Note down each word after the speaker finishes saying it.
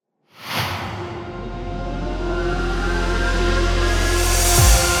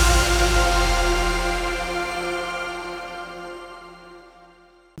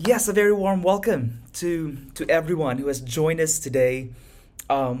Yes, a very warm welcome to everyone who has joined us today.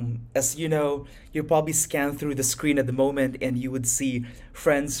 As you know, you probably scan through the screen at the moment and you would see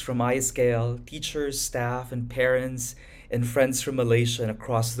friends from ISKL, teachers, staff, and parents, and friends from Malaysia and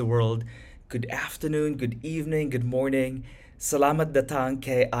across the world. Good afternoon, good evening, good morning. Salamat datang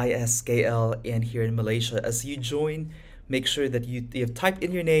kay ISKL and here in Malaysia. As you join, make sure that you have typed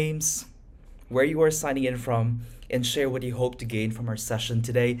in your names, where you are signing in from, and share what you hope to gain from our session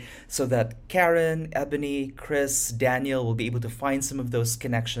today so that Karen, Ebony, Chris, Daniel will be able to find some of those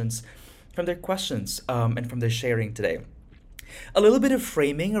connections from their questions and from their sharing today. A little bit of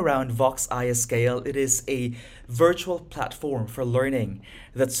framing around VOX ISKL. It is a virtual platform for learning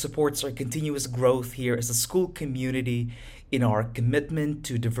that supports our continuous growth here as a school community in our commitment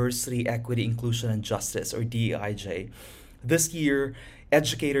to diversity, equity, inclusion, and justice, or DEIJ. This year,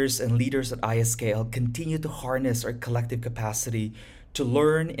 educators and leaders at ISKL continue to harness our collective capacity to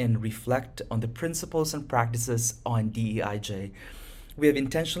learn and reflect on the principles and practices on DEIJ. We have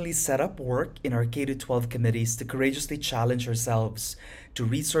intentionally set up work in our K 12 committees to courageously challenge ourselves to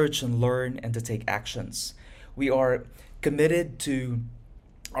research and learn and to take actions. We are committed to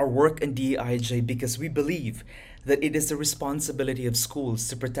our work in DEIJ because we believe that it is the responsibility of schools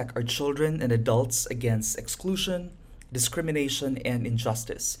to protect our children and adults against exclusion, discrimination, and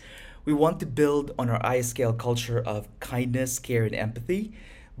injustice. We want to build on our ISKL culture of kindness, care, and empathy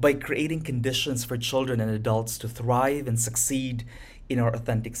by creating conditions for children and adults to thrive and succeed in our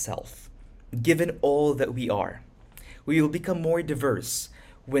authentic self. Given all that we will become more diverse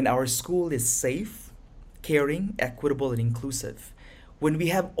when our school is safe, caring, equitable, and inclusive. When we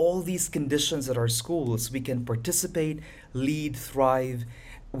have all these conditions at our schools, we can participate, lead, thrive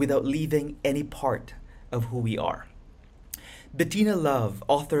without leaving any part of who we are. Bettina Love,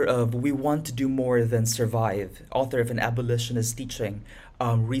 author of We Want to Do More Than Survive, author of an abolitionist teaching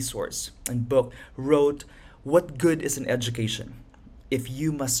resource and book, wrote, "What good is an education if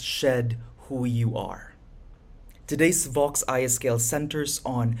you must shed who you are?" Today's Vox ISKL centers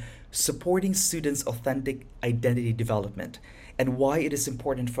on supporting students' authentic identity development and why it is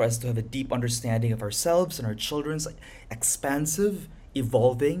important for us to have a deep understanding of ourselves and our children's expansive,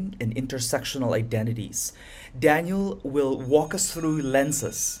 evolving, and intersectional identities. Daniel will walk us through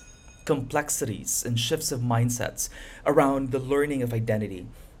lenses, complexities, and shifts of mindsets around the learning of identity.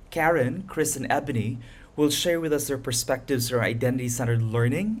 Karen, Chris, and Ebony will share with us their perspectives on identity centered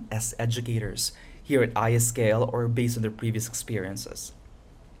learning as educators here at ISKL or based on their previous experiences.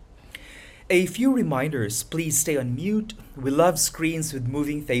 A few reminders, please stay on mute. We love screens with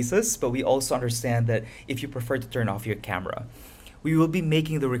moving faces, but we also understand that if you prefer to turn off your camera. We will be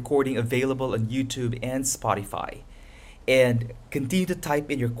making the recording available on YouTube and Spotify. And continue to type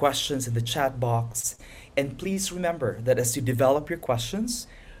in your questions in the chat box. And please remember that as you develop your questions,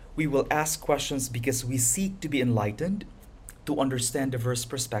 we will ask questions because we seek to be enlightened, to understand diverse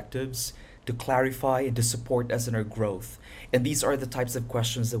perspectives, to clarify, and to support us in our growth. And these are the types of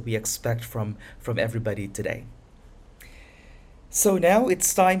questions that we expect from everybody today. So now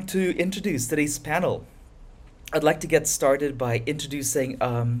it's time to introduce today's panel. I'd like to get started by introducing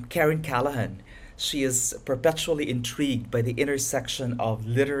Karen Callahan. She is perpetually intrigued by the intersection of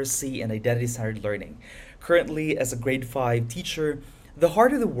literacy and identity centered learning. Currently, as a grade 5 teacher, the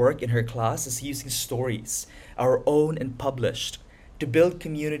heart of the work in her class is using stories, our own and published, to build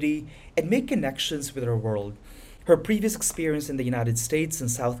community and make connections with our world. Her previous experience in the United States and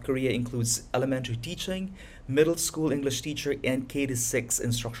South Korea includes elementary teaching, middle school English teacher, and K 6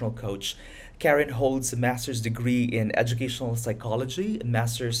 instructional coach. Karen holds a master's degree in educational psychology, a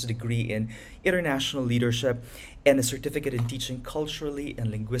master's degree in international leadership, and a certificate in teaching culturally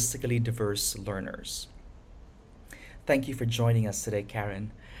and linguistically diverse learners. Thank you for joining us today,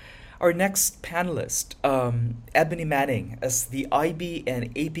 Karen. Our next panelist, Ebony Manning, as the IB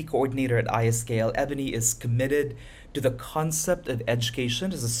and AP coordinator at ISKL. Ebony is committed to the concept of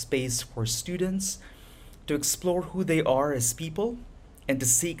education as a space for students to explore who they are as people and to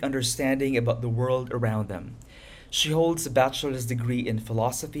seek understanding about the world around them. She holds a bachelor's degree in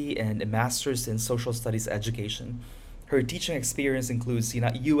philosophy and a master's in social studies education. Her teaching experience includes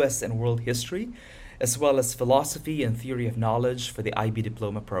US and world history, as well as philosophy and theory of knowledge for the IB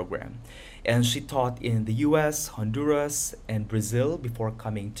diploma program. And she taught in the US, Honduras, and Brazil before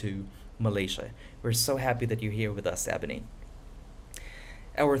coming to Malaysia. We're so happy that you're here with us, Ebony.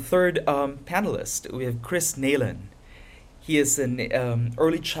 Our third panelist, we have Chris Naylan. He is an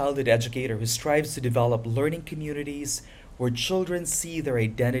early childhood educator who strives to develop learning communities where children see their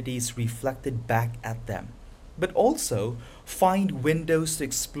identities reflected back at them, but also find windows to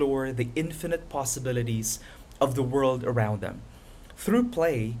explore the infinite possibilities of the world around them. Through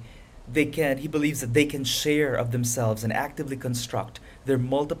play, he believes that they can share of themselves and actively construct their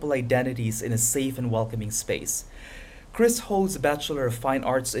multiple identities in a safe and welcoming space. Chris holds a Bachelor of Fine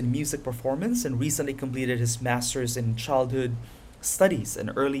Arts in Music Performance and recently completed his Master's in Childhood Studies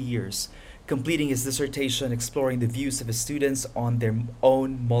in early years, completing his dissertation exploring the views of his students on their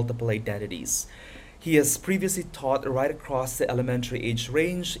own multiple identities. He has previously taught right across the elementary age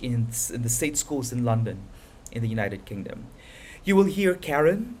range in the state schools in London, in the United Kingdom. You will hear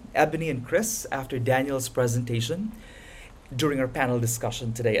Karen, Ebony, and Chris after Daniel's presentation during our panel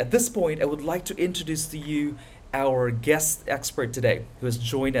discussion today. At this point, I would like to introduce to you our guest expert today who has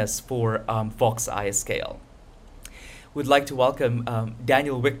joined us for VOX ISKL. We'd like to welcome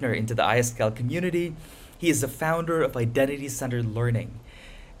Daniel Wickner into the ISKL community. He is the founder of Identity Centered Learning,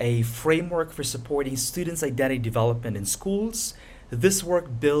 a framework for supporting students' identity development in schools. This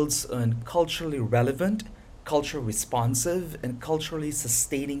work builds on culturally relevant, culturally responsive, and culturally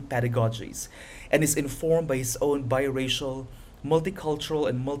sustaining pedagogies, and is informed by his own biracial, multicultural,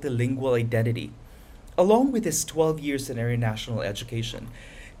 and multilingual identity. Along with his 12 years in international education,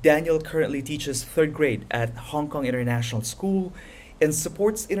 Daniel currently teaches third grade at Hong Kong International School and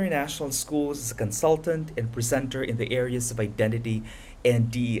supports international schools as a consultant and presenter in the areas of identity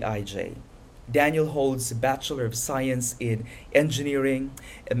and DEIJ. Daniel holds a Bachelor of Science in Engineering,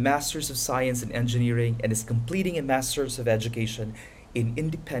 a Master's of Science in Engineering, and is completing a Master's of Education in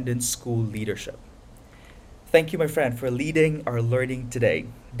Independent School Leadership. Thank you, my friend, for leading our learning today.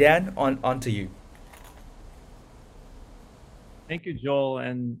 Dan, on to you. Thank you, Joel,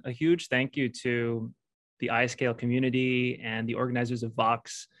 and a huge thank you to the ISKL community and the organizers of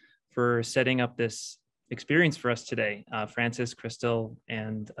VOX for setting up this experience for us today, Francis, Crystal,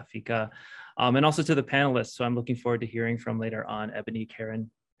 and Afika, and also to the panelists. So I'm looking forward to hearing from later on Ebony, Karen,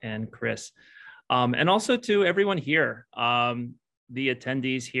 and Chris, and also to everyone here, the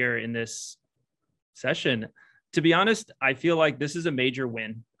attendees here in this session. To be honest, I feel like this is a major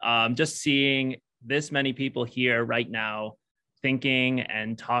win. Just seeing this many people here right now thinking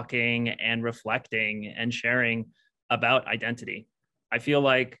and talking and reflecting and sharing about identity. I feel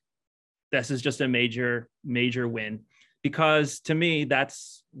like this is just a major, major win, because to me,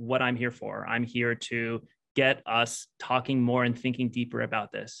 that's what I'm here for. I'm here to get us talking more and thinking deeper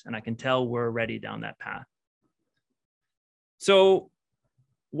about this. And I can tell we're already down that path. So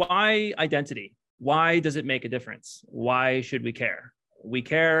why identity? Why does it make a difference? Why should we care? We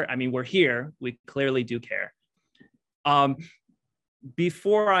care, I mean, we're here, we clearly do care.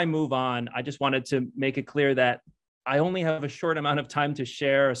 Before I move on, I just wanted to make it clear that I only have a short amount of time to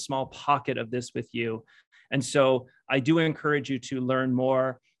share a small pocket of this with you. And so I do encourage you to learn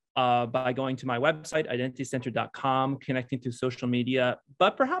more by going to my website, identitycenter.com, connecting to social media,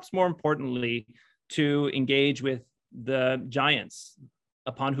 but perhaps more importantly, to engage with the giants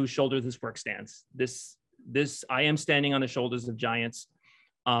upon whose shoulders this work stands. I am standing on the shoulders of giants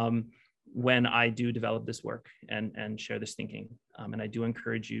when I do develop this work and share this thinking. And I do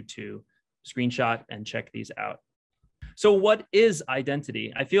encourage you to screenshot and check these out. So what is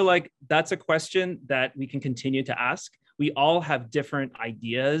identity? I feel like that's a question that we can continue to ask. We all have different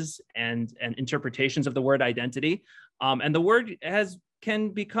ideas and interpretations of the word identity. And the word can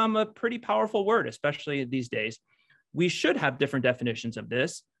become a pretty powerful word, especially these days. We should have different definitions of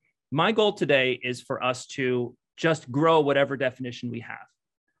this. My goal today is for us to just grow whatever definition we have,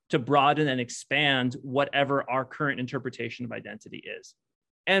 to broaden and expand whatever our current interpretation of identity is.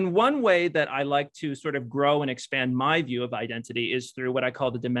 And one way that I like to sort of grow and expand my view of identity is through what I call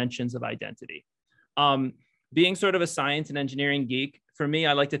the dimensions of identity. Being sort of a science and engineering geek, for me,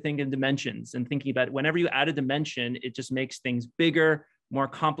 I like to think in dimensions and thinking about whenever you add a dimension, it just makes things bigger, more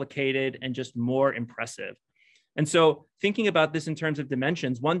complicated, and just more impressive. And so thinking about this in terms of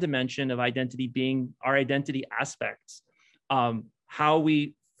dimensions, one dimension of identity being our identity aspects, how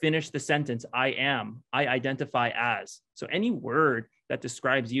we finish the sentence, I identify as. So any word that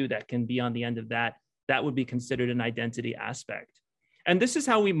describes you that can be on the end of that would be considered an identity aspect. And this is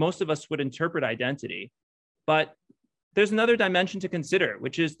how most of us would interpret identity. But there's another dimension to consider,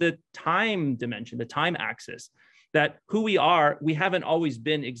 which is the time dimension, the time axis, that who we are, we haven't always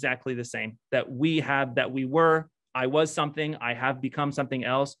been exactly the same, that I was something, I have become something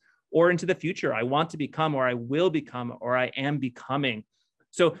else, or into the future, I want to become, or I will become, or I am becoming.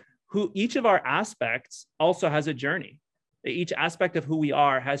 So each of our aspects also has a journey. Each aspect of who we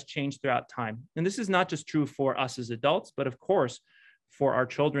are has changed throughout time. And this is not just true for us as adults, but of course, for our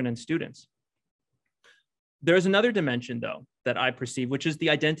children and students. There's another dimension, though, that I perceive, which is the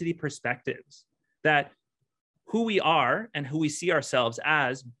identity perspectives, that who we are and who we see ourselves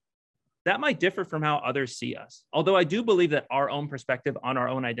as that might differ from how others see us. Although I do believe that our own perspective on our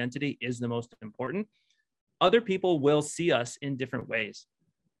own identity is the most important, other people will see us in different ways.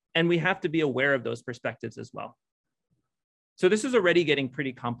 And we have to be aware of those perspectives as well. So this is already getting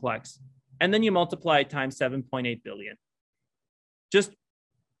pretty complex. And then you multiply it times 7.8 billion. Just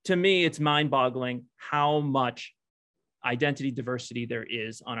to me, it's mind-boggling how much identity diversity there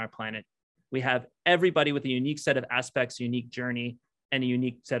is on our planet. We have everybody with a unique set of aspects, a unique journey, and a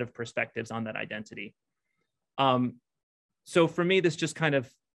unique set of perspectives on that identity. So for me, this just kind of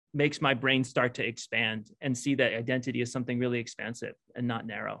makes my brain start to expand and see that identity is something really expansive and not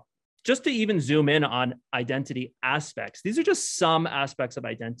narrow. Just to even zoom in on identity aspects, these are just some aspects of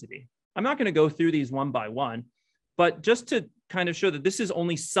identity. I'm not going to go through these one by one, but just to kind of show that this is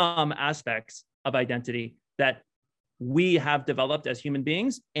only some aspects of identity that we have developed as human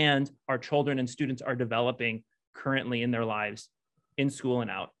beings and our children and students are developing currently in their lives, in school and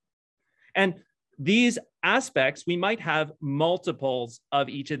out. And these aspects, we might have multiples of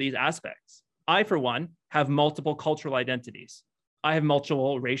each of these aspects. I, for one, have multiple cultural identities. I have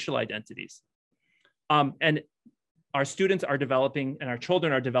multiple racial identities. And our students are developing and our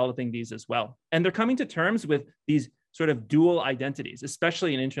children are developing these as well. And they're coming to terms with these sort of dual identities,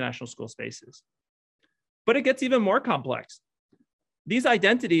 especially in international school spaces. But it gets even more complex. These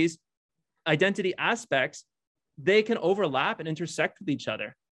identity aspects, they can overlap and intersect with each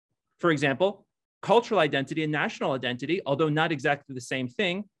other. For example, cultural identity and national identity, although not exactly the same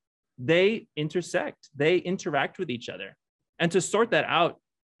thing, they intersect, they interact with each other. And to sort that out,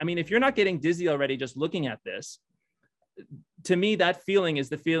 I mean, if you're not getting dizzy already just looking at this, to me, that feeling is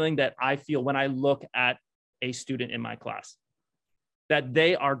the feeling that I feel when I look at a student in my class, that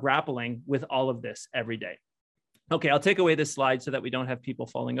they are grappling with all of this every day. Okay, I'll take away this slide so that we don't have people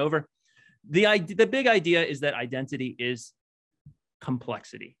falling over. The big idea is that identity is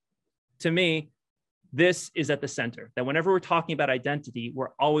complexity. To me, this is at the center, that whenever we're talking about identity,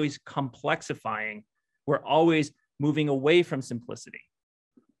 we're always complexifying. We're always moving away from simplicity.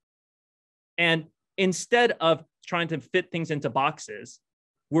 And instead of trying to fit things into boxes,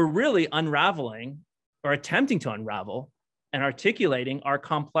 we're really unraveling or attempting to unravel and articulating our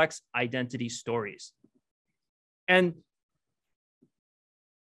complex identity stories. And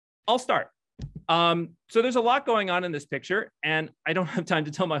I'll start. So there's a lot going on in this picture, and I don't have time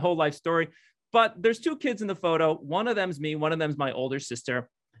to tell my whole life story, but there's two kids in the photo. One of them's me, one of them's my older sister,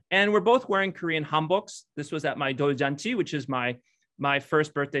 and we're both wearing Korean hanboks. This was at my dojanchi, which is my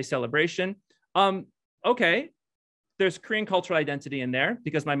first birthday celebration. Okay, there's Korean cultural identity in there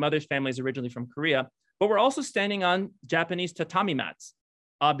because my mother's family is originally from Korea, but we're also standing on Japanese tatami mats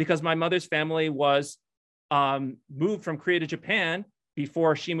because my mother's family was moved from Korea to Japan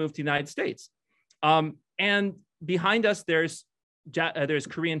before she moved to the United States. And behind us, there's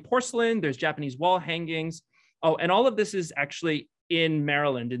Korean porcelain, there's Japanese wall hangings. Oh, and all of this is actually in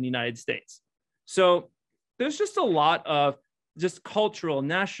Maryland in the United States. So there's just a lot of just cultural,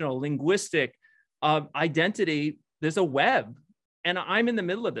 national, linguistic identity. There's a web, and I'm in the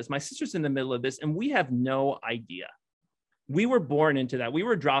middle of this. My sister's in the middle of this, and we have no idea. We were born into that. We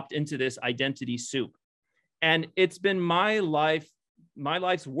were dropped into this identity soup. And it's been my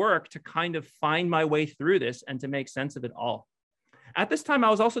life's work to kind of find my way through this and to make sense of it all. At this time, I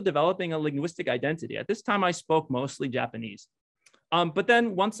was also developing a linguistic identity. At this time, I spoke mostly Japanese. But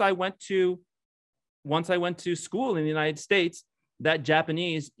then once I went to school in the United States, that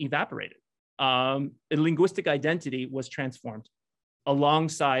Japanese evaporated. A linguistic identity was transformed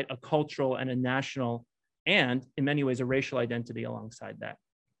alongside a cultural and a national, and in many ways, a racial identity alongside that.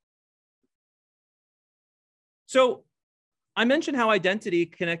 So I mentioned how identity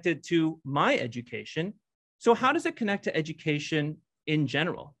connected to my education. So how does it connect to education in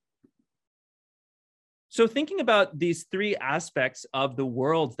general? So thinking about these three aspects of the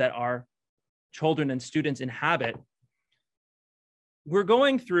world that our children and students inhabit, we're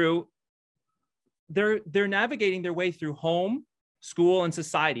going through, they're navigating their way through home, school, and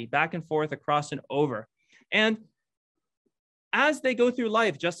society, back and forth, across and over. And as they go through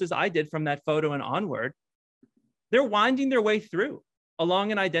life, just as I did from that photo and onward, they're winding their way through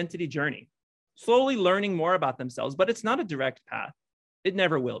along an identity journey, slowly learning more about themselves, but it's not a direct path. It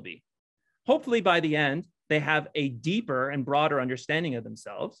never will be. Hopefully by the end, they have a deeper and broader understanding of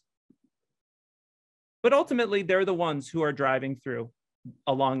themselves. But ultimately, they're the ones who are driving through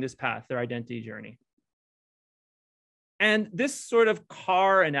along this path, their identity journey. And this sort of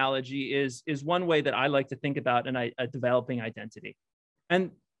car analogy is one way that I like to think about a developing identity.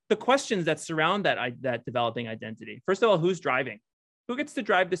 And the questions that surround that developing identity. First of all, who's driving? Who gets to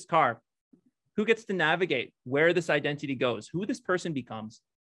drive this car? Who gets to navigate where this identity goes? Who this person becomes?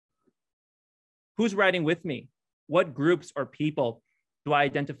 Who's riding with me? What groups or people do I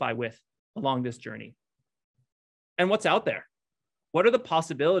identify with along this journey? And what's out there? What are the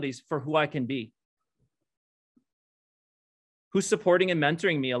possibilities for who I can be? Who's supporting and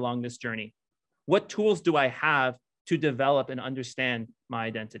mentoring me along this journey? What tools do I have to develop and understand my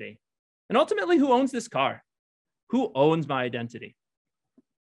identity? And ultimately, who owns this car? Who owns my identity?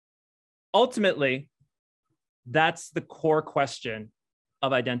 Ultimately, that's the core question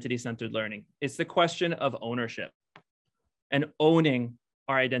of identity-centered learning. It's the question of ownership and owning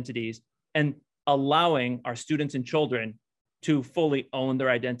our identities and allowing our students and children to fully own their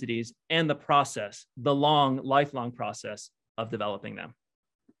identities and the process, the lifelong process of developing them.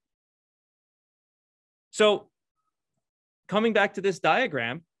 So coming back to this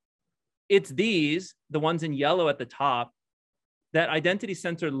diagram, it's these, the ones in yellow at the top, that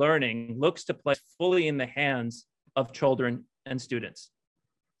identity-centered learning looks to place fully in the hands of children and students.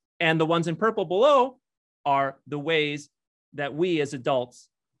 And the ones in purple below are the ways that we as adults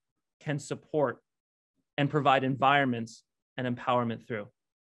can support and provide environments and empowerment through.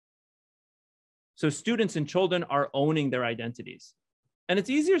 So students and children are owning their identities. And it's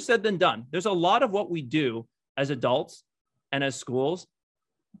easier said than done. There's a lot of what we do as adults and as schools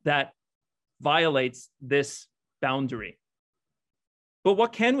that violates this boundary. But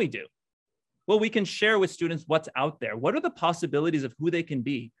what can we do? Well, we can share with students what's out there. What are the possibilities of who they can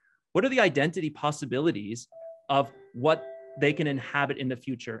be? What are the identity possibilities of what they can inhabit in the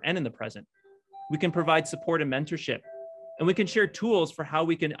future and in the present? We can provide support and mentorship, and we can share tools for how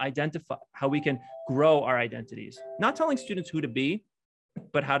we can identify, how we can grow our identities. Not telling students who to be,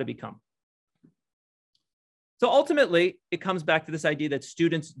 but how to become. So ultimately, it comes back to this idea that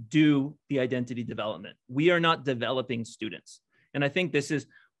students do the identity development. We are not developing students. And I think this is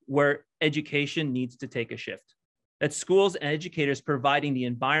where education needs to take a shift. That schools and educators providing the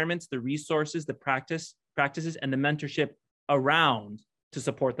environments, the resources, the practices, and the mentorship around to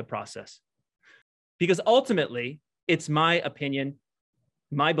support the process. Because ultimately, it's my opinion,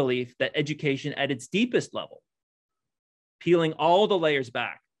 my belief that education at its deepest level, peeling all the layers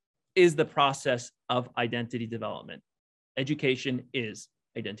back, is the process of identity development. Education is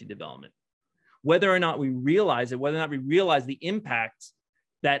identity development. Whether or not we realize it, whether or not we realize the impacts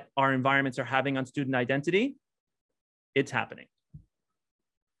that our environments are having on student identity, it's happening.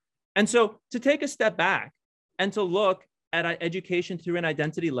 And so to take a step back and to look at education through an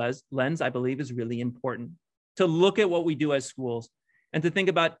identity lens, I believe is really important. To look at what we do as schools and to think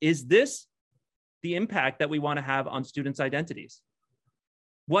about, is this the impact that we want to have on students' identities?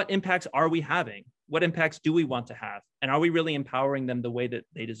 What impacts are we having? What impacts do we want to have? And are we really empowering them the way that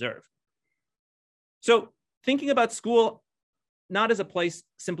they deserve? So thinking about school, not as a place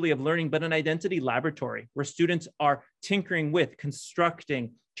simply of learning, but an identity laboratory where students are tinkering with,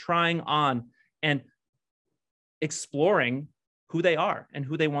 constructing, trying on, and exploring who they are and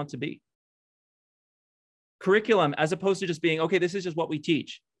who they want to be. Curriculum, as opposed to just being, okay, this is just what we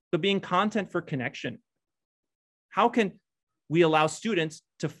teach, but being content for connection. How can we allow students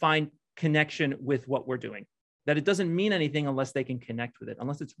to find connection with what we're doing? That it doesn't mean anything unless they can connect with it,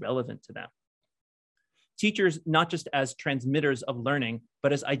 unless it's relevant to them. Teachers, not just as transmitters of learning,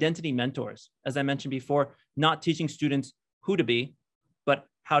 but as identity mentors. As I mentioned before, not teaching students who to be, but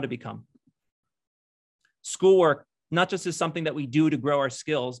how to become. Schoolwork, not just as something that we do to grow our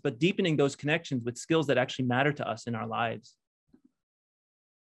skills, but deepening those connections with skills that actually matter to us in our lives.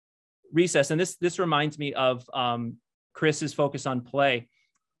 Recess, and this reminds me of Chris's focus on play.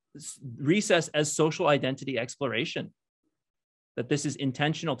 Recess as social identity exploration, that this is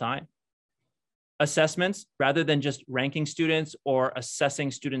intentional time. Assessments, rather than just ranking students or assessing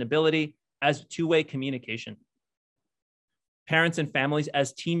student ability, as two-way communication. Parents and families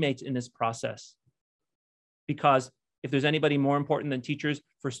as teammates in this process. Because if there's anybody more important than teachers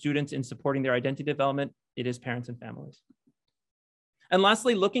for students in supporting their identity development, it is parents and families. And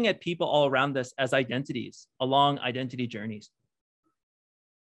lastly, looking at people all around us as identities along identity journeys.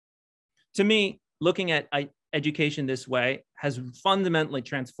 To me, looking at education this way has fundamentally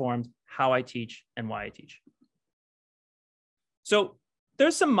transformed how I teach and why I teach. So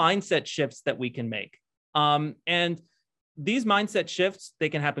there's some mindset shifts that we can make. And these mindset shifts, they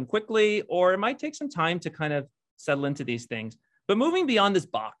can happen quickly, or it might take some time to kind of settle into these things. But moving beyond this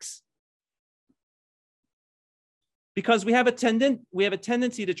box, because we have a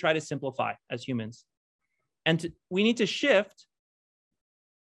tendency to try to simplify as humans. And we need to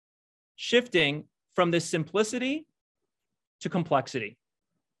shifting from this simplicity to complexity.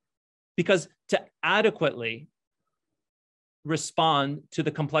 Because to adequately respond to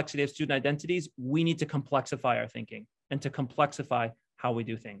the complexity of student identities, we need to complexify our thinking and to complexify how we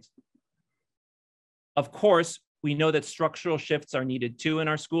do things. Of course, we know that structural shifts are needed too in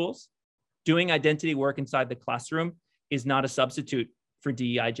our schools. Doing identity work inside the classroom is not a substitute for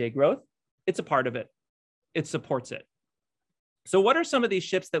DEIJ growth. It's a part of it. It supports it. So what are some of these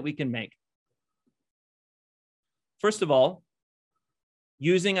shifts that we can make? First of all,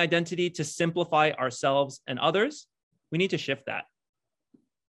 using identity to simplify ourselves and others, we need to shift that.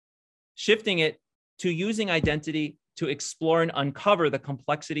 Shifting it to using identity to explore and uncover the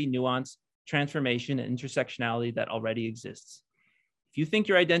complexity, nuance, transformation, and intersectionality that already exists. If you think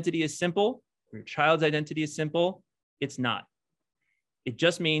your identity is simple, or your child's identity is simple, it's not. It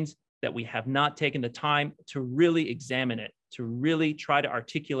just means that we have not taken the time to really examine it, to really try to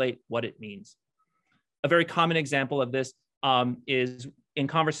articulate what it means. A very common example of this is in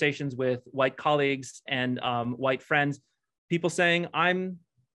conversations with white colleagues and white friends, people saying, I'm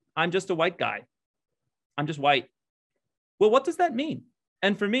just a white guy. I'm just white. Well, what does that mean?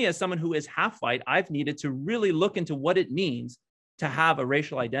 And for me, as someone who is half white, I've needed to really look into what it means to have a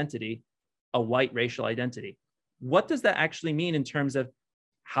racial identity, a white racial identity. What does that actually mean in terms of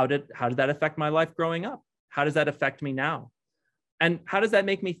how did that affect my life growing up? How does that affect me now? And how does that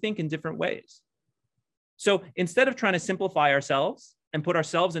make me think in different ways? So instead of trying to simplify ourselves and put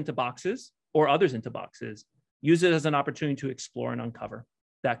ourselves into boxes or others into boxes, use it as an opportunity to explore and uncover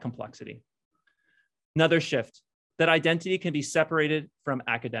that complexity. Another shift, that identity can be separated from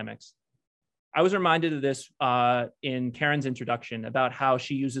academics. I was reminded of this in Karen's introduction about how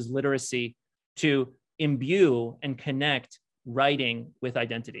she uses literacy to imbue and connect writing with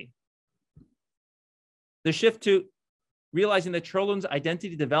identity. The shift to realizing that children's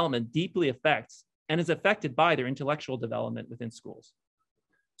identity development deeply affects and is affected by their intellectual development within schools.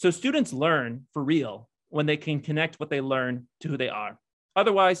 So students learn for real when they can connect what they learn to who they are.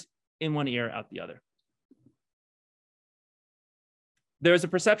 Otherwise, in one ear, out the other. There is a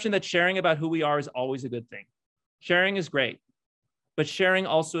perception that sharing about who we are is always a good thing. Sharing is great, but sharing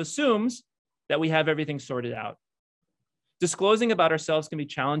also assumes that we have everything sorted out. Disclosing about ourselves can be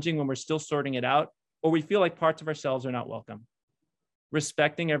challenging when we're still sorting it out, or we feel like parts of ourselves are not welcome.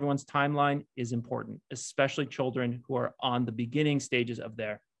 Respecting everyone's timeline is important, especially children who are on the beginning stages of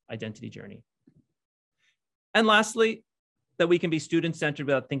their identity journey. And lastly, that we can be student-centered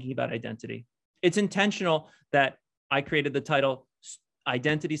without thinking about identity. It's intentional that I created the title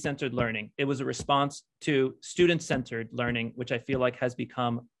Identity-Centered Learning. It was a response to student-centered learning, which I feel like has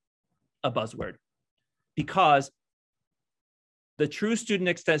become a buzzword, because the true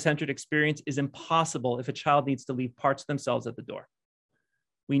student-centered experience is impossible if a child needs to leave parts of themselves at the door.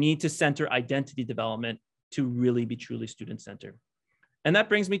 We need to center identity development to really be truly student-centered. And that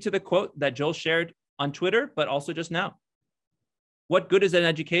brings me to the quote that Joel shared on Twitter, but also just now. What good is an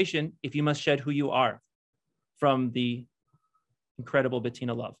education if you must shed who you are? From the incredible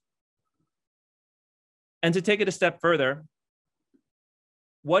Bettina Love. And to take it a step further,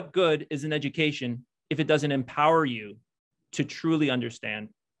 what good is an education if it doesn't empower you to truly understand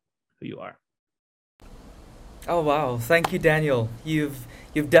who you are? Oh wow, thank you, Daniel. You've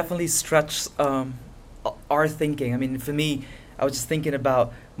definitely stretched our thinking. I mean, for me, I was just thinking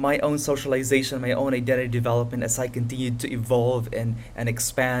about my own socialization, my own identity development as I continue to evolve and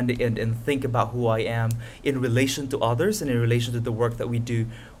expand and think about who I am in relation to others and in relation to the work that we do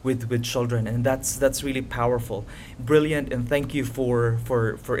with children. And that's really powerful. Brilliant, and thank you for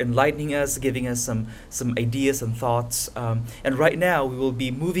enlightening us, giving us some ideas and thoughts. And right now we will be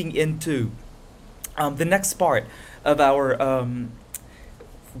moving into the next part of our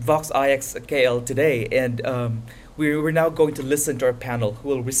VOX ISKL today, and we're now going to listen to our panel who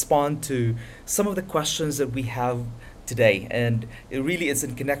will respond to some of the questions that we have today. And it really is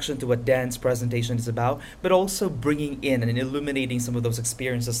in connection to what Dan's presentation is about, but also bringing in and illuminating some of those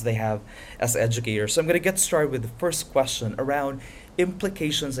experiences they have as educators. So I'm going to get started with the first question around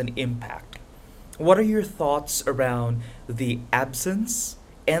implications and impact. What are your thoughts around the absence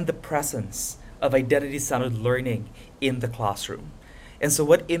and the presence of identity-centered learning in the classroom? And so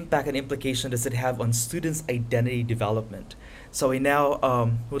what impact and implication does it have on students' identity development? So I now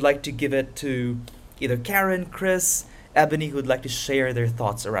would like to give it to either Karen, Chris, Ebony, who would like to share their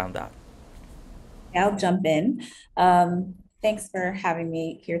thoughts around that. I'll jump in. Thanks for having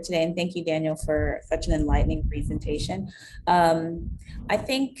me here today, and thank you, Daniel, for such an enlightening presentation. I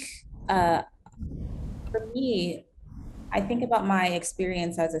think for me, I think about my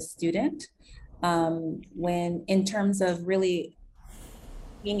experience as a student when in terms of really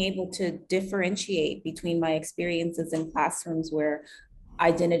being able to differentiate between my experiences in classrooms where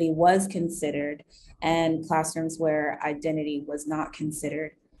identity was considered and classrooms where identity was not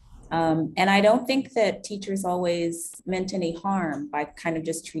considered. And I don't think that teachers always meant any harm by kind of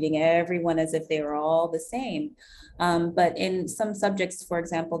just treating everyone as if they were all the same. But in some subjects, for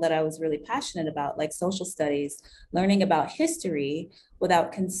example, that I was really passionate about, like social studies, learning about history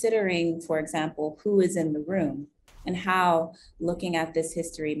without considering, for example, who is in the room and how looking at this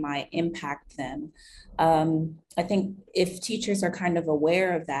history might impact them. I think if teachers are kind of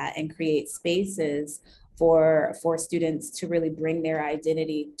aware of that and create spaces for students to really bring their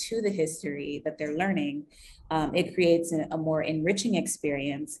identity to the history that they're learning, it creates a more enriching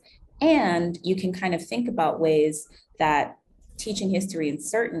experience. And you can kind of think about ways that teaching history in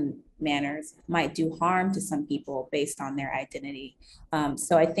certain manners might do harm to some people based on their identity.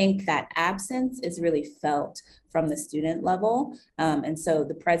 So I think that absence is really felt from the student level. And so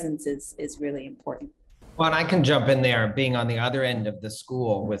the presence is really important. Well, and I can jump in there, being on the other end of the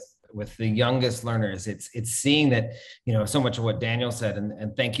school with the youngest learners. It's seeing that, so much of what Daniel said,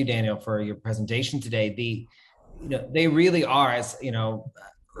 and thank you, Daniel, for your presentation today. They really are, as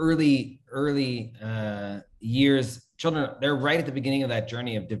early years children, they're right at the beginning of that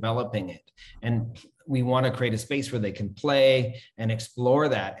journey of developing it, and we want to create a space where they can play and explore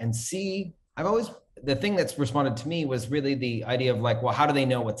that and see. The thing that's responded to me was really the idea of like, well, how do they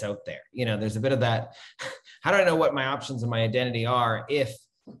know what's out there? There's a bit of that. How do I know what my options and my identity are if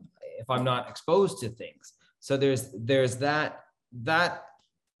I'm not exposed to things? So there's that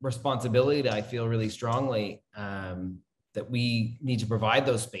responsibility that I feel really strongly that we need to provide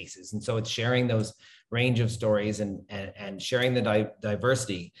those spaces. And so it's sharing those range of stories and sharing the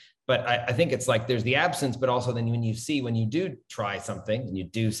diversity. But I think it's like there's the absence, but also then when you do try something and you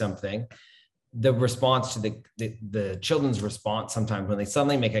do something, the response to the children's response sometimes when they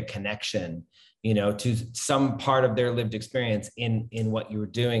suddenly make a connection, to some part of their lived experience in what you were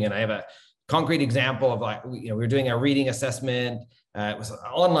doing. And I have a concrete example of like, we were doing a reading assessment. It was an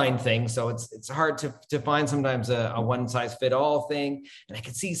online thing, so it's hard to find sometimes a one size fit all thing. And I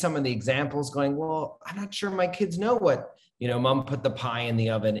could see some of the examples going, well, I'm not sure my kids know what, mom put the pie in the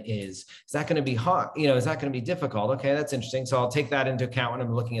oven is. Is that going to be hot? Is that going to be difficult? Okay, that's interesting. So I'll take that into account when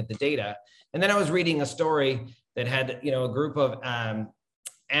I'm looking at the data. And then I was reading a story that had, a group of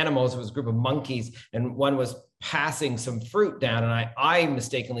animals. It was a group of monkeys, and one was passing some fruit down. And I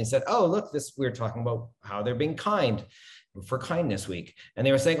mistakenly said, oh, look, we're talking about how they're being kind for Kindness Week. And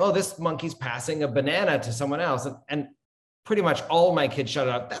they were saying, oh, this monkey's passing a banana to someone else. And pretty much all my kids shut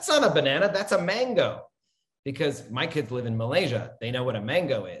up. That's not a banana, that's a mango. Because my kids live in Malaysia. They know what a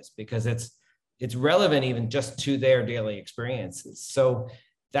mango is because it's relevant even just to their daily experiences. So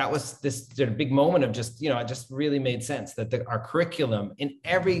that was this sort of big moment of just, it just really made sense that our curriculum in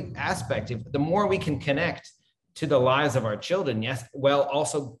every aspect, the more we can connect to the lives of our children, yes, while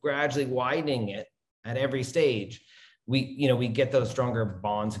also gradually widening it at every stage, we get those stronger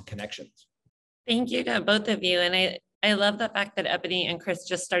bonds and connections. Thank you to both of you. And I love the fact that Ebony and Chris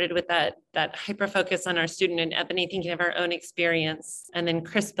just started with that hyper focus on our student, and Ebony thinking of our own experience, and then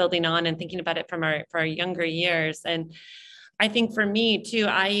Chris building on and thinking about it for our younger years. And I think for me too,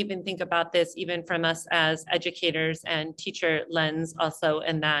 I even think about this even from us as educators and teacher lens also,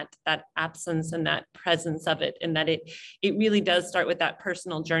 and that absence and that presence of it, and that it really does start with that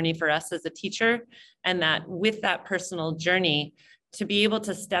personal journey for us as a teacher, and that with that personal journey, to be able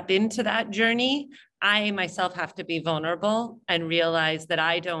to step into that journey, I myself have to be vulnerable and realize that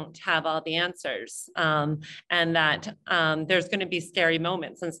I don't have all the answers, and that there's going to be scary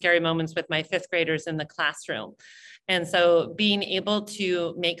moments with my fifth graders in the classroom. And so being able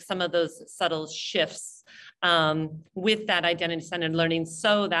to make some of those subtle shifts with that identity-centered learning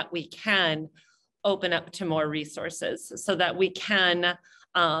so that we can open up to more resources, so that we can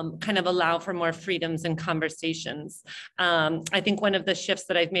kind of allow for more freedoms and conversations. I think one of the shifts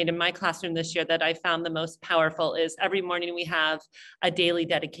that I've made in my classroom this year that I found the most powerful is every morning we have a daily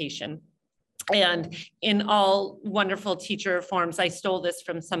dedication. And in all wonderful teacher forms, I stole this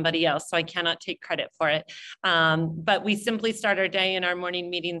from somebody else, so I cannot take credit for it. But we simply start our day in our morning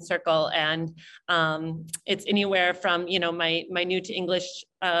meeting circle, and it's anywhere from, my new to English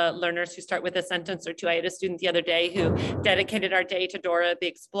learners who start with a sentence or two. I had a student the other day who dedicated our day to Dora the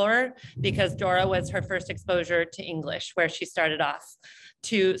Explorer because Dora was her first exposure to English, where she started off,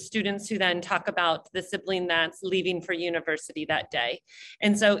 to students who then talk about the sibling that's leaving for university that day.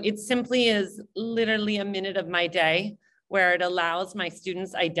 And so it simply is literally a minute of my day where it allows my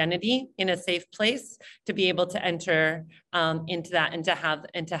students' identity in a safe place to be able to enter into that and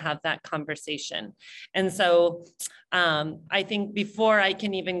to have that conversation. And so I think before I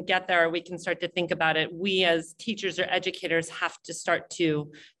can even get there, we can start to think about it. We as teachers or educators have to start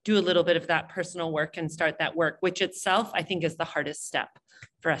to do a little bit of that personal work and start that work, which itself I think is the hardest step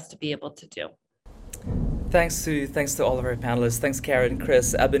for us to be able to do. Thanks to all of our panelists. Thanks, Karen,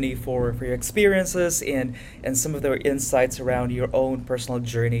 Chris, Ebony, for your experiences and some of their insights around your own personal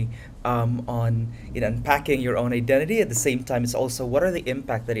journey on unpacking your own identity. At the same time, it's also what are the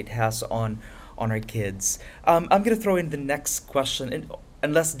impact that it has on our kids. I'm gonna throw in the next question, and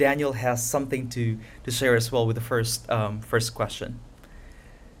unless Daniel has something to share as well with the first question.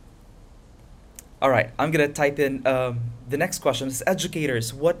 All right, I'm gonna type in the next question. As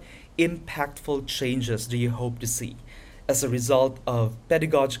educators, what impactful changes do you hope to see as a result of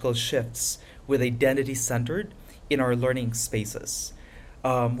pedagogical shifts with identity centered in our learning spaces?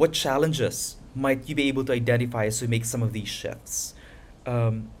 What challenges might you be able to identify as we make some of these shifts?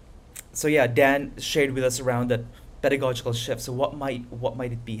 So yeah, Dan shared with us around that pedagogical shift. So what might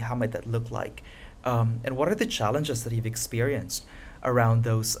it be? How might that look like? And what are the challenges that you've experienced around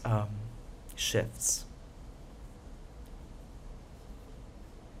those shifts?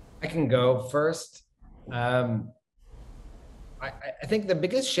 I can go first. I think the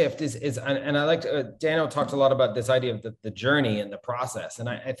biggest shift is and I like to, Daniel talked a lot about this idea of the journey and the process. And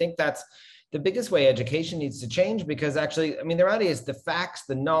I think that's the biggest way education needs to change, because actually, I mean, the reality is the facts,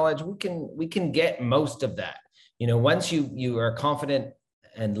 the knowledge, we can get most of that. You know, once you are confident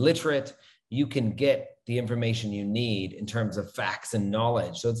and literate, you can get the information you need in terms of facts and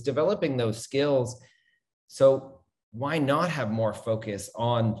knowledge. So it's developing those skills. So why not have more focus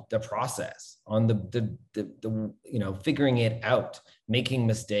on the process, on the figuring it out, making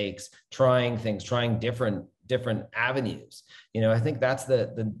mistakes, trying things, trying different avenues. I think that's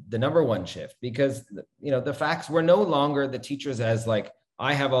the number one shift, because the facts, we're no longer the teachers as like,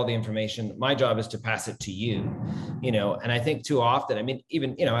 I have all the information, my job is to pass it to you, and I think too often, I mean,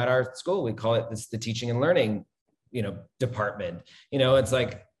 even at our school, we call it the teaching and learning department. It's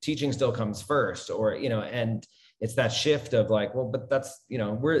like teaching still comes first, or and it's that shift of like, well, but that's,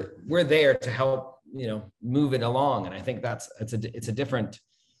 we're there to help, move it along. And I think it's a different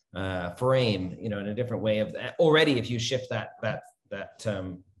frame, in a different way of that. Already, if you shift that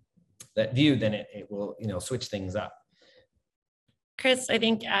view, then it will, switch things up. Chris, I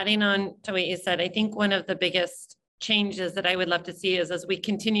think adding on to what you said, I think one of the biggest changes that I would love to see is as we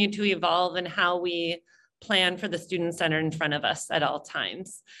continue to evolve in how we plan for the student center in front of us at all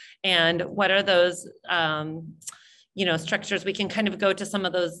times. And what are those, structures? We can kind of go to some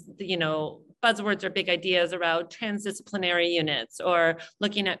of those, buzzwords or big ideas around transdisciplinary units, or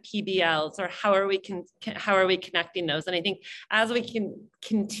looking at PBLs, or how are we connecting those? And I think as we can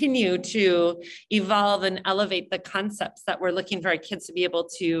continue to evolve and elevate the concepts that we're looking for our kids to be able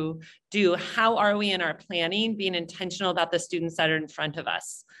to do, how are we in our planning being intentional about the students that are in front of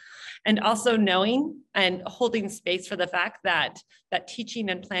us? And also knowing and holding space for the fact that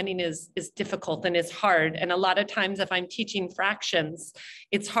teaching and planning is difficult and is hard. And a lot of times if I'm teaching fractions,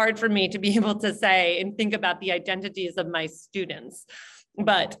 it's hard for me to be able to say and think about the identities of my students.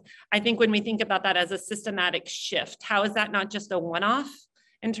 But I think when we think about that as a systematic shift, how is that not just a one-off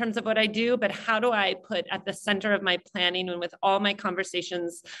in terms of what I do, but how do I put at the center of my planning and with all my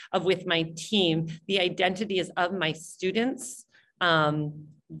conversations with my team, the identities of my students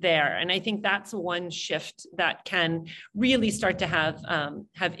there. And I think that's one shift that can really start to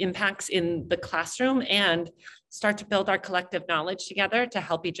have impacts in the classroom and start to build our collective knowledge together to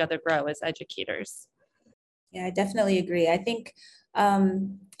help each other grow as educators. Yeah, I definitely agree. I think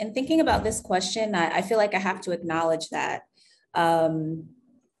in thinking about this question, I feel like I have to acknowledge that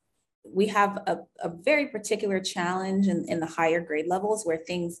we have a very particular challenge in the higher grade levels where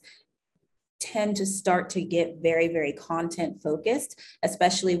things tend to start to get very, very content focused,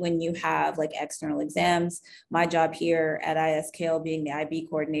 especially when you have like external exams. My job here at ISKL being the IB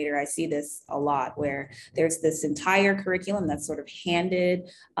coordinator, I see this a lot where there's this entire curriculum that's sort of handed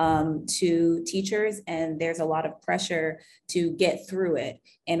to teachers, and there's a lot of pressure to get through it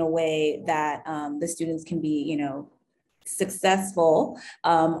in a way that the students can be, successful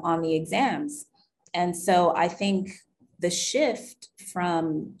on the exams. And so I think the shift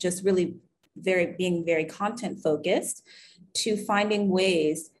from just really being very content focused to finding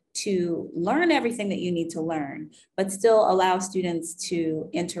ways to learn everything that you need to learn, but still allow students to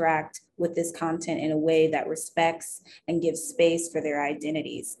interact with this content in a way that respects and gives space for their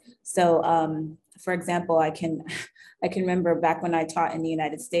identities. So for example, I can remember back when I taught in the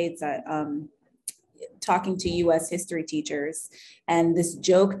United States, talking to US history teachers and this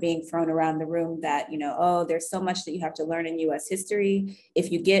joke being thrown around the room that, you know, oh, there's so much that you have to learn in US history.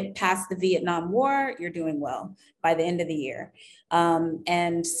 If you get past the Vietnam War, you're doing well by the end of the year.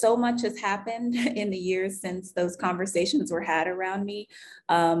 And so much has happened in the years since those conversations were had around me.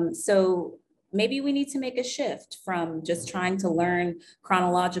 So maybe we need to make a shift from just trying to learn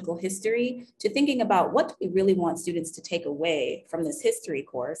chronological history to thinking about what do we really want students to take away from this history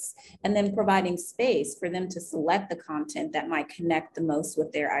course, and then providing space for them to select the content that might connect the most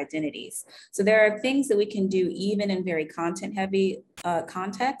with their identities. So there are things that we can do even in very content heavy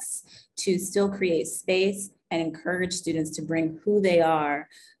contexts to still create space and encourage students to bring who they are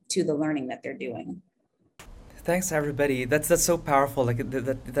to the learning that they're doing. Thanks, everybody. That's so powerful. Like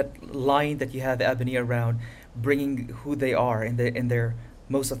that line that you have, Ebony, around bringing who they are in their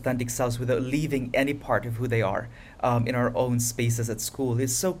most authentic selves without leaving any part of who they are in our own spaces at school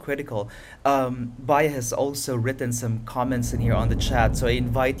is so critical. Baya has also written some comments in here on the chat, so I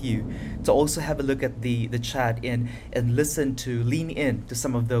invite you to also have a look at the chat and lean in to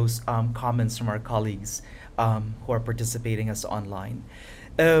some of those comments from our colleagues who are participating us online.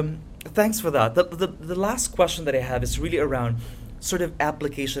 Thanks for that. The last question that I have is really around sort of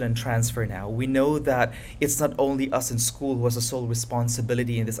application and transfer now. We know that it's not only us in school who has a sole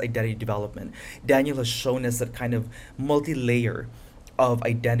responsibility in this identity development. Daniel has shown us that kind of multi-layer of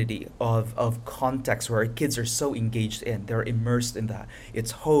identity, of context where our kids are so engaged in, they're immersed in that. It's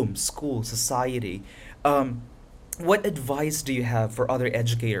home, school, society. What advice do you have for other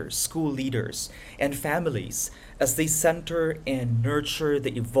educators, school leaders, and families as they center and nurture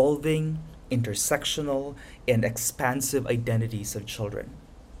the evolving, intersectional, and expansive identities of children?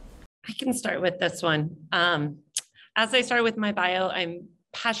 I can start with this one. As I started with my bio, I'm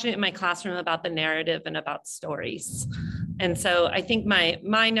passionate in my classroom about the narrative and about stories. And so I think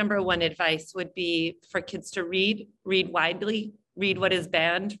my number one advice would be for kids to read widely, read what is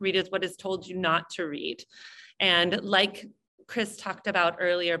banned, read what is told you not to read. And like Chris talked about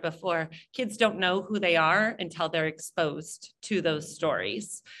earlier before, kids don't know who they are until they're exposed to those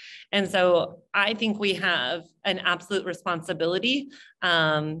stories. And so I think we have an absolute responsibility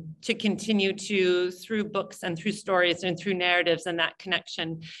to continue to, through books and through stories and through narratives and that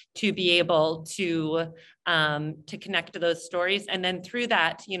connection, to be able to connect to those stories. And then through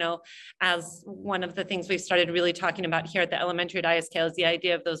that, you know, as one of the things we've started really talking about here at the elementary at ISKL is the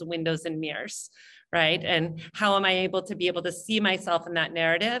idea of those windows and mirrors. Right? And how am I able to see myself in that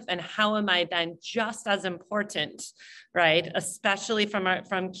narrative? And how am I then just as important, right? Especially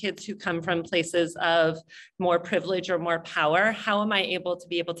from kids who come from places of more privilege or more power, how am I able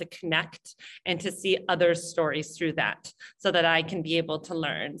to connect and to see other stories through that so that I can be able to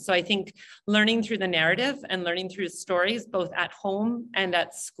learn? So I think learning through the narrative and learning through stories, both at home and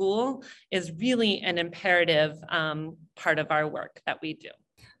at school, is really an imperative part of our work that we do.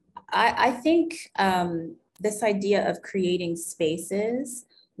 I think this idea of creating spaces,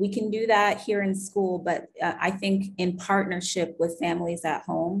 we can do that here in school, but I think in partnership with families at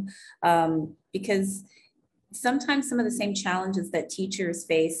home, because sometimes some of the same challenges that teachers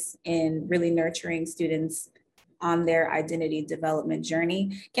face in really nurturing students on their identity development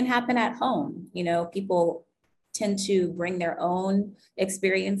journey can happen at home. You know, people tend to bring their own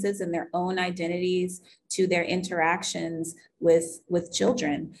experiences and their own identities to their interactions with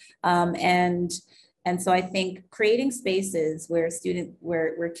children. And so I think creating spaces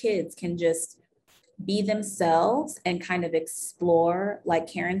where kids can just be themselves and kind of explore,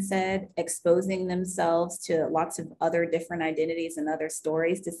 like Karen said, exposing themselves to lots of other different identities and other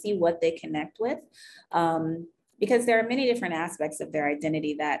stories to see what they connect with. Because there are many different aspects of their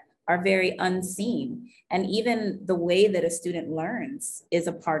identity that are very unseen. And even the way that a student learns is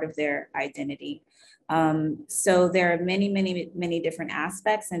a part of their identity. So there are many, many, many different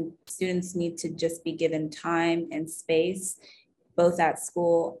aspects, and students need to just be given time and space, both at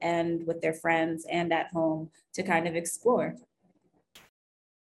school and with their friends and at home, to kind of explore.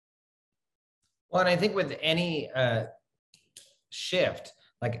 Well, and I think with any shift,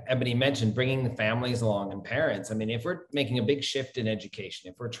 like Ebony mentioned, bringing the families along and parents. I mean, if we're making a big shift in education,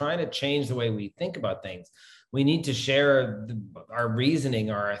 if we're trying to change the way we think about things, we need to share our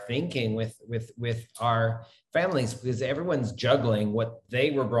reasoning or our thinking with our families, because everyone's juggling what they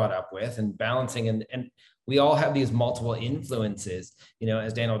were brought up with and balancing, and we all have these multiple influences. You know,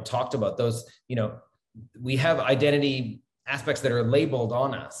 as Daniel talked about, those, you know, we have identity aspects that are labeled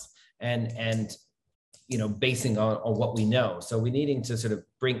on us, and you know, basing on what we know. So we're needing to sort of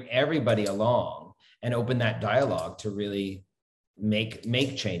bring everybody along and open that dialogue to really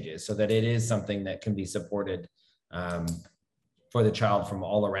make changes so that it is something that can be supported for the child from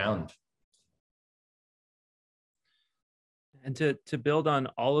all around. And to build on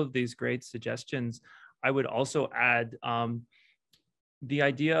all of these great suggestions, I would also add the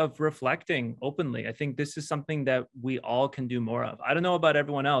idea of reflecting openly. I think this is something that we all can do more of. I don't know about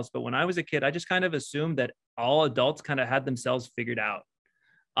everyone else, but when I was a kid, I just kind of assumed that all adults kind of had themselves figured out.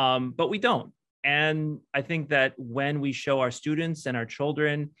 But we don't. And I think that when we show our students and our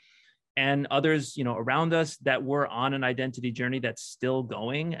children and others, around us, that we're on an identity journey that's still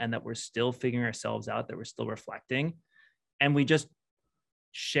going and that we're still figuring ourselves out, that we're still reflecting, and we just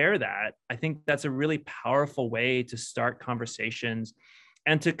share that, I think that's a really powerful way to start conversations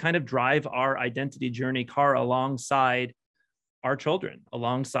and to kind of drive our identity journey car alongside our children,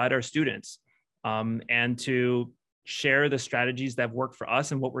 alongside our students, and to share the strategies that work for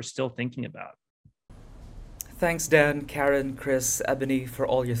us and what we're still thinking about. Thanks, Dan, Karen, Chris, Ebony, for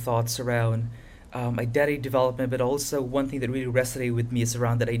all your thoughts around identity development, but also one thing that really resonated with me is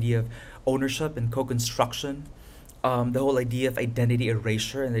around that idea of ownership and co-construction. The whole idea of identity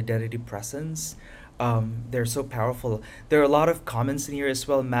erasure and identity presence. They're so powerful. There are a lot of comments in here as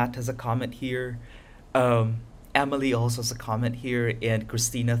well. Matt has a comment here. Emily also has a comment here. And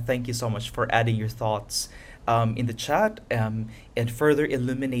Christina, thank you so much for adding your thoughts in the chat and further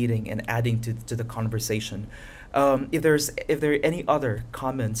illuminating and adding to the conversation. If there are any other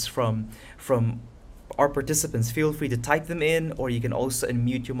comments from our participants, feel free to type them in, or you can also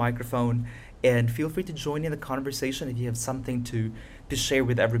unmute your microphone and feel free to join in the conversation if you have something to share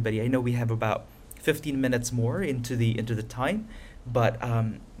with everybody. I know we have about 15 minutes more into the time, but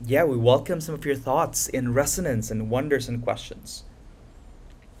yeah, we welcome some of your thoughts in resonance and wonders and questions.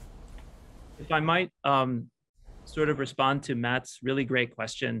 If I might sort of respond to Matt's really great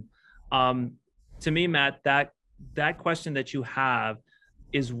question. To me, Matt, that question that you have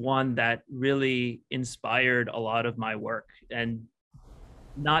is one that really inspired a lot of my work. And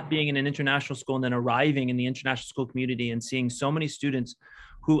not being in an international school and then arriving in the international school community and seeing so many students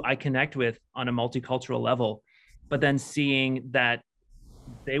who I connect with on a multicultural level, but then seeing that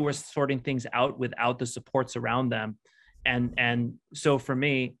they were sorting things out without the supports around them. And so for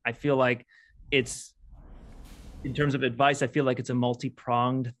me, I feel like it's, in terms of advice, I feel like it's a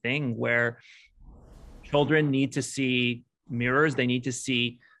multi-pronged thing where children need to see mirrors, they need to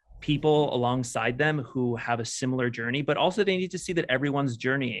see people alongside them who have a similar journey, but also they need to see that everyone's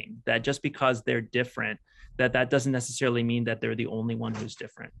journeying, that just because they're different, that doesn't necessarily mean that they're the only one who's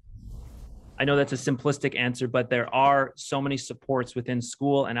different. I know that's a simplistic answer, but there are so many supports within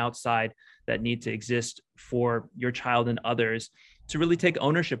school and outside that need to exist for your child and others to really take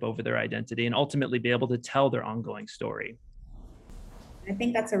ownership over their identity and ultimately be able to tell their ongoing story. I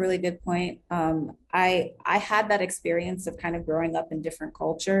think that's a really good point. I had that experience of kind of growing up in different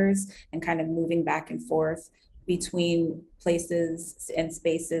cultures and kind of moving back and forth between places and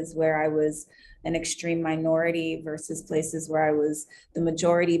spaces where I was an extreme minority versus places where I was the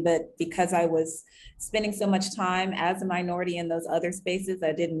majority. But because I was spending so much time as a minority in those other spaces,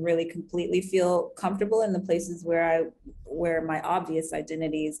 I didn't really completely feel comfortable in the places where my obvious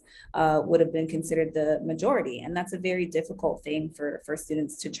identities would have been considered the majority. And that's a very difficult thing for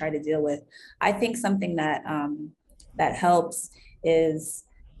students to try to deal with. I think something that that helps is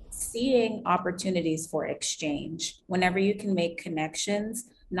seeing opportunities for exchange. Whenever you can make connections,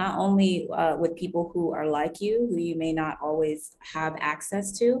 not only with people who are like you, who you may not always have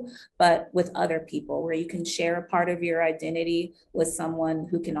access to, but with other people, where you can share a part of your identity with someone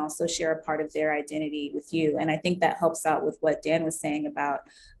who can also share a part of their identity with you. And I think that helps out with what Dan was saying about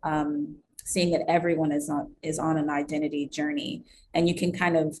seeing that everyone is on an identity journey, and you can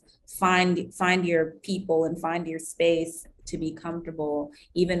kind of find your people and find your space to be comfortable,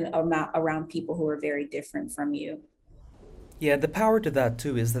 even around people who are very different from you. Yeah, the power to that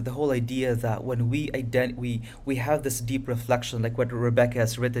too is that the whole idea that when we have this deep reflection, like what Rebecca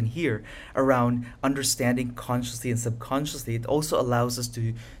has written here, around understanding consciously and subconsciously, it also allows us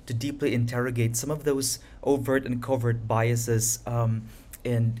to deeply interrogate some of those overt and covert biases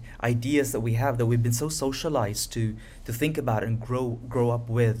and ideas that we have, that we've been so socialized to think about and grow up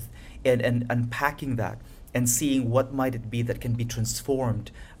with, and unpacking that and seeing what might it be that can be transformed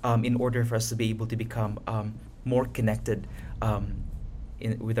in order for us to be able to become more connected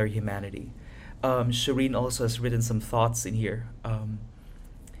with our humanity. Shireen also has written some thoughts in here.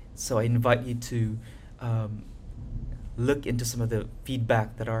 So I invite you to look into some of the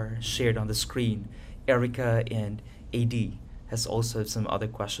feedback that are shared on the screen. Erica and AD has also some other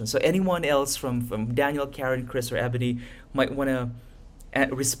questions. So anyone else from Daniel, Karen, Chris, or Ebony might want to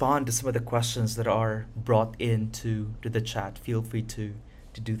respond to some of the questions that are brought into the chat. Feel free to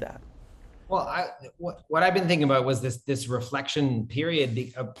do that. Well, what I've been thinking about was this reflection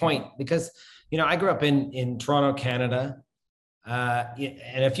period point, because I grew up in Toronto, Canada,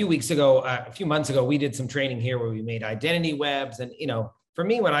 And a few months ago, we did some training here where we made identity webs. And, for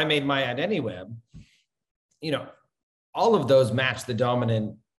me, when I made my identity web, all of those match the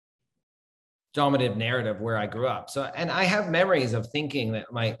dominant narrative where I grew up. So, and I have memories of thinking that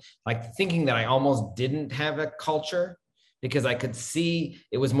I almost didn't have a culture, because I could see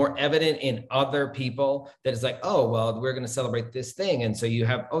it was more evident in other people that it's like, oh, well, we're going to celebrate this thing. And so you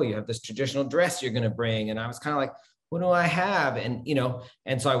have this traditional dress you're going to bring. And I was kind of like, what do I have? And,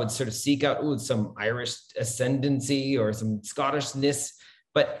 and so I would sort of seek out some Irish ascendancy or some Scottishness,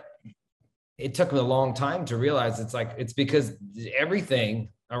 but it took me a long time to realize it's because everything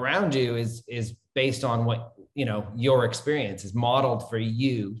around you is based on what, your experience is modeled for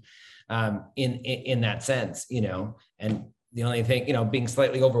you, in that sense, and the only thing, being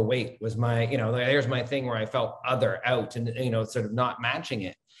slightly overweight was my, there's my thing where I felt out and, sort of not matching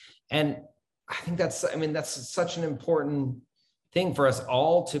it. And I think that's such an important thing for us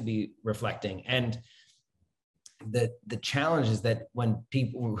all to be reflecting. And the challenge is that when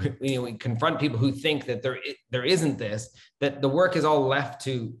people, we confront people who think that there isn't this, that the work is all left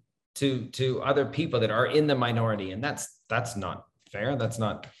to other people that are in the minority. And that's not fair. That's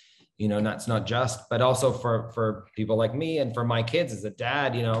not, that's not just, but also for people like me and for my kids as a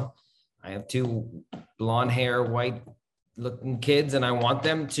dad, I have two blonde hair, white looking kids, and I want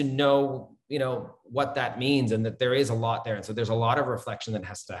them to know, what that means, and that there is a lot there. And so there's a lot of reflection that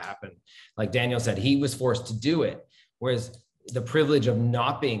has to happen. Like Daniel said, he was forced to do it. Whereas the privilege of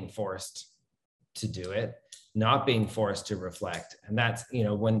not being forced to do it, not being forced to reflect. And that's,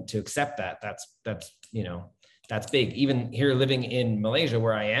 when to accept that's big. Even here living in Malaysia,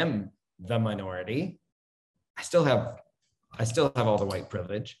 where I am the minority, I still have all the white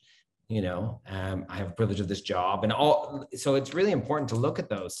privilege. I have a privilege of this job and all. So it's really important to look at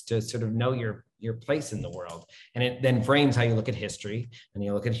those, to sort of know your place in the world. And it then frames how you look at history and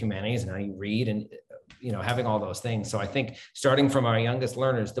you look at humanities and how you read and, having all those things. So I think starting from our youngest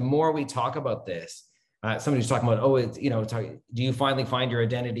learners, the more we talk about this, somebody's talking about, do you finally find your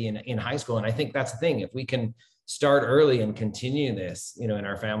identity in high school? And I think that's the thing. If we can start early and continue this, in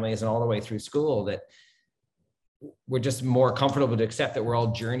our families and all the way through school, that we're just more comfortable to accept that we're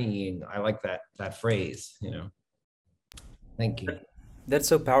all journeying. I like that phrase, Thank you. That's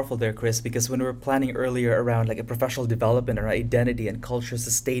so powerful there, Chris, because when we were planning earlier around like a professional development or identity and culture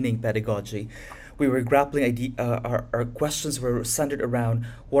sustaining pedagogy, we were grappling our questions were centered around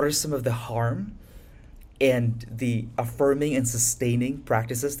what are some of the harm and the affirming and sustaining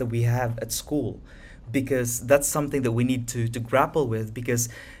practices that we have at school, because that's something that we need to grapple with. Because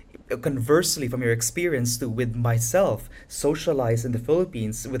conversely, from your experience to with myself, socialized in the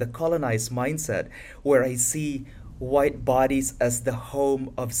Philippines with a colonized mindset, where I see white bodies as the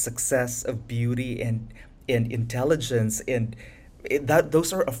home of success, of beauty, and intelligence, and that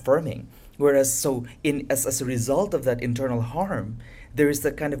those are affirming. Whereas, so in as a result of that internal harm, there is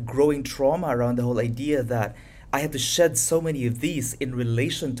that kind of growing trauma around the whole idea that I have to shed so many of these in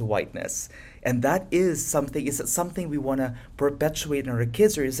relation to whiteness. And that is something, is it something we want to perpetuate in our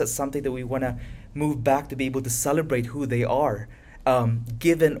kids, or is it something that we want to move back to be able to celebrate who they are,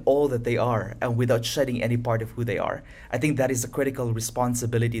 given all that they are, and without shedding any part of who they are? I think that is a critical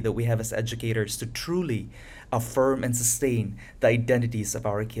responsibility that we have as educators, to truly affirm and sustain the identities of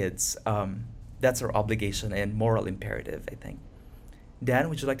our kids. That's our obligation and moral imperative, I think. Dan,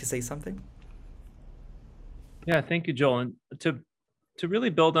 would you like to say something? Yeah, thank you, Joel. And to really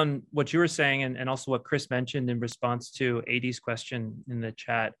build on what you were saying, and also what Chris mentioned in response to AD's question in the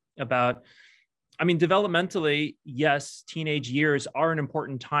chat about, developmentally, yes, teenage years are an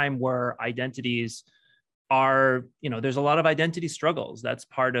important time where identities are, there's a lot of identity struggles. That's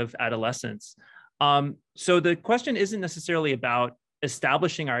part of adolescence. So the question isn't necessarily about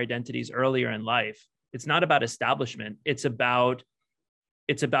establishing our identities earlier in life. It's not about establishment. It's about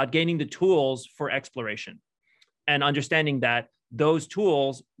gaining the tools for exploration and understanding that those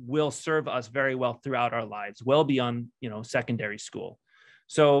tools will serve us very well throughout our lives, well beyond, secondary school.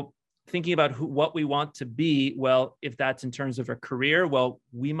 So thinking about what we want to be, well, if that's in terms of a career, well,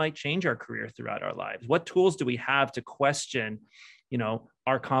 we might change our career throughout our lives. What tools do we have to question,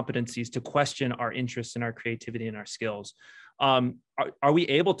 our competencies, to question our interests and our creativity and our skills? Are we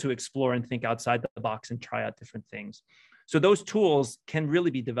able to explore and think outside the box and try out different things? So those tools can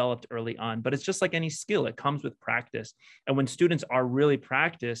really be developed early on, but it's just like any skill, it comes with practice. And when students are really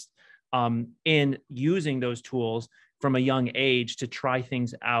practiced in using those tools from a young age to try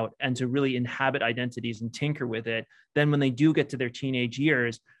things out and to really inhabit identities and tinker with it, then when they do get to their teenage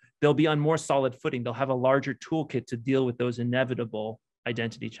years, they'll be on more solid footing. They'll have a larger toolkit to deal with those inevitable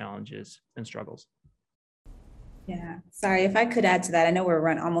identity challenges and struggles. Yeah, sorry if I could add to that. I know we're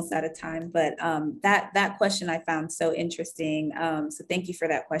run almost out of time, but that question I found so interesting. So thank you for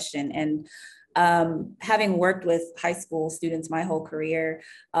that question. And having worked with high school students my whole career,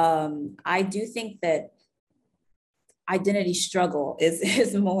 I do think that identity struggle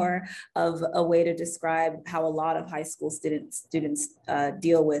is more of a way to describe how a lot of high school students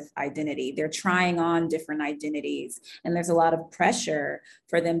deal with identity. They're trying on different identities, and there's a lot of pressure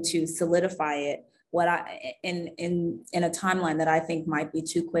for them to solidify it. What I in a timeline that I think might be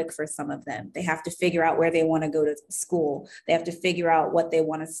too quick for some of them. They have to figure out where they want to go to school. They have to figure out what they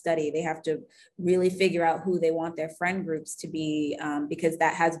want to study. They have to really figure out who they want their friend groups to be, because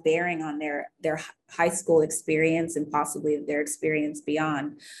that has bearing on their high school experience and possibly their experience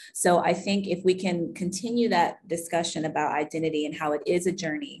beyond. So I think if we can continue that discussion about identity and how it is a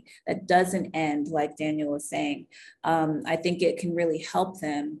journey that doesn't end, like Daniel was saying, I think it can really help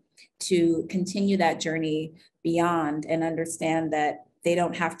them to continue that journey beyond and understand that they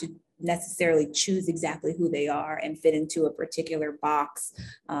don't have to necessarily choose exactly who they are and fit into a particular box,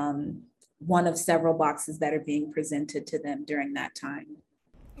 one of several boxes that are being presented to them during that time.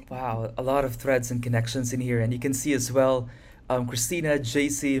 Wow, a lot of threads and connections in here. And you can see as well, Christina,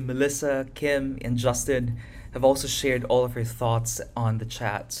 JC, Melissa, Kim, and Justin have also shared all of their thoughts on the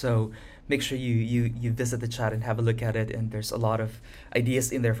chat. So make sure you visit the chat and have a look at it. And there's a lot of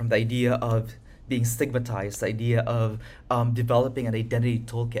ideas in there, from the idea of being stigmatized, the idea of developing an identity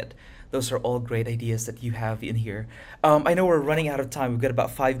toolkit. Those are all great ideas that you have in here. I know we're running out of time. We've got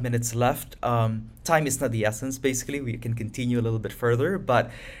about 5 minutes left. Time is not the essence, basically. We can continue a little bit further.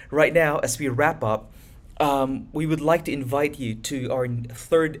 But right now, as we wrap up, we would like to invite you to our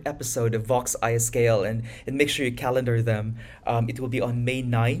third episode of VOX ISKL, and make sure you calendar them. It will be on May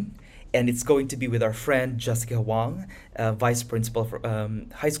 9, and it's going to be with our friend Jessica Wang, vice principal for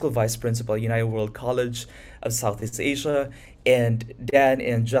high school vice principal, United World College of Southeast Asia. And Dan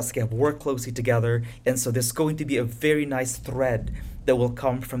and Jessica have worked closely together, and so there's going to be a very nice thread that will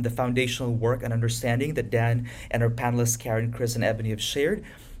come from the foundational work and understanding that Dan and our panelists Karen, Chris, and Ebony have shared,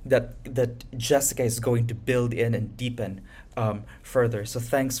 that Jessica is going to build in and deepen further. So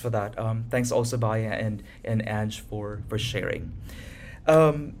thanks for that. Thanks also Baya and Ange for sharing.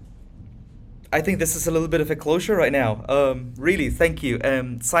 Um, I think this is a little bit of a closure right now. Really, thank you.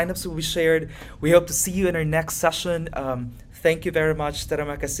 Signups will be shared. We hope to see you in our next session. Thank you very much,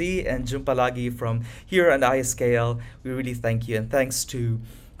 Terima kasih, and Jumpa lagi from here on ISKL. We really thank you. And thanks to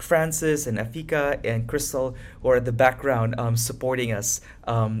Francis and Afika and Crystal, who are at the background supporting us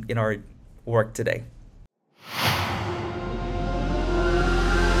in our work today.